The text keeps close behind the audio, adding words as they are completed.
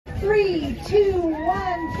3, 2,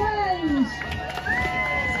 1, plunge.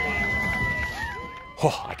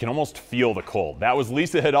 Oh, I can almost feel the cold. That was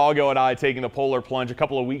Lisa Hidalgo and I taking the polar plunge a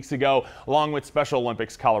couple of weeks ago, along with Special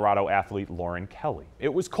Olympics Colorado athlete Lauren Kelly.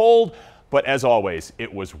 It was cold, but as always,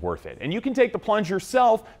 it was worth it. And you can take the plunge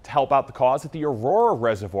yourself to help out the cause at the Aurora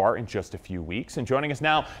Reservoir in just a few weeks. And joining us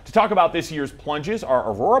now to talk about this year's plunges are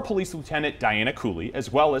Aurora Police Lieutenant Diana Cooley,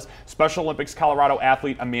 as well as Special Olympics Colorado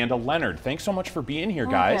athlete Amanda Leonard. Thanks so much for being here,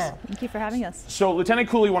 guys. Thank you for having us. So, Lieutenant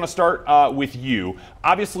Cooley, I want to start with you.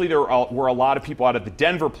 Obviously, there were a lot of people out at the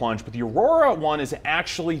Denver plunge, but the Aurora one is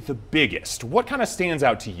actually the biggest. What kind of stands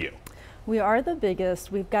out to you? We are the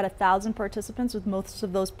biggest. We've got 1,000 participants, with most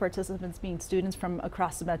of those participants being students from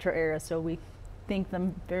across the metro area. So we thank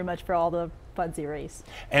them very much for all the funds they raise.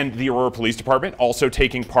 And the Aurora Police Department also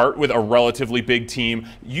taking part with a relatively big team.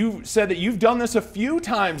 You said that you've done this a few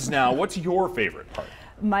times now. What's your favorite part?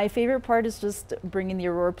 My favorite part is just bringing the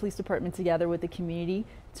Aurora Police Department together with the community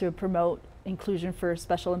to promote inclusion for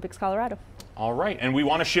Special Olympics Colorado. All right, and we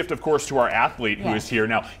want to shift, of course, to our athlete who is here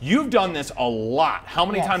now. You've done this a lot. How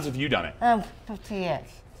many times have you done it? 15 years.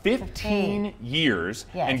 15 years,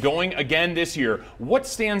 and going again this year. What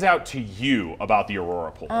stands out to you about the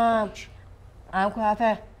Aurora Polar Plunge? I'm going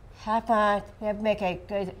to have fun and make a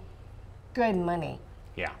good money.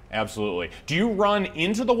 Yeah, absolutely. Do you run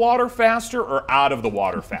into the water faster or out of the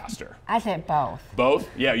water faster? I said both. Both?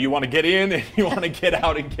 Yeah, you want to get in and you want to get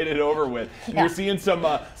out and get it over with. Yeah. You're seeing some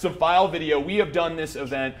file video. We have done this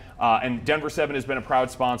event, and Denver 7 has been a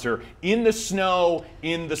proud sponsor. In the snow,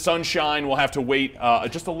 in the sunshine, we'll have to wait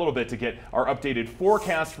just a little bit to get our updated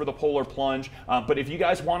forecast for the Polar Plunge. But if you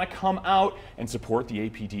guys want to come out and support the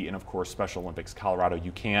APD and, of course, Special Olympics Colorado,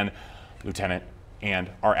 you can. Lieutenant and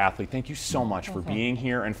our athlete, thank you so much for being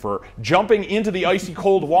here and for jumping into the icy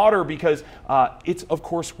cold water, because it's of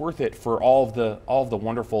course worth it for all of the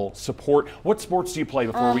wonderful support. What sports do you play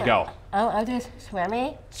before we go? I'll do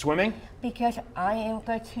swimming. Swimming? Because I am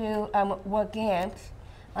going to World Games.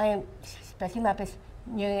 I am Special Olympics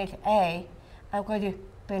Unit A. I'm going to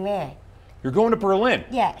Berlin. You're going to Berlin?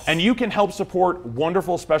 Yes. And you can help support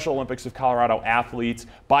wonderful Special Olympics of Colorado athletes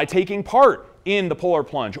by taking part in the Polar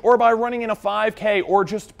Plunge, or by running in a 5K, or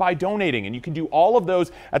just by donating. And you can do all of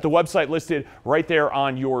those at the website listed right there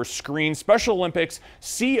on your screen,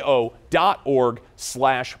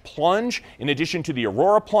 specialolympicsco.org/plunge. In addition to the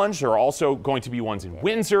Aurora Plunge, there are also going to be ones in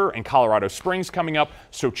Windsor and Colorado Springs coming up,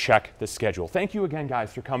 so check the schedule. Thank you again,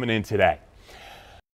 guys, for coming in today.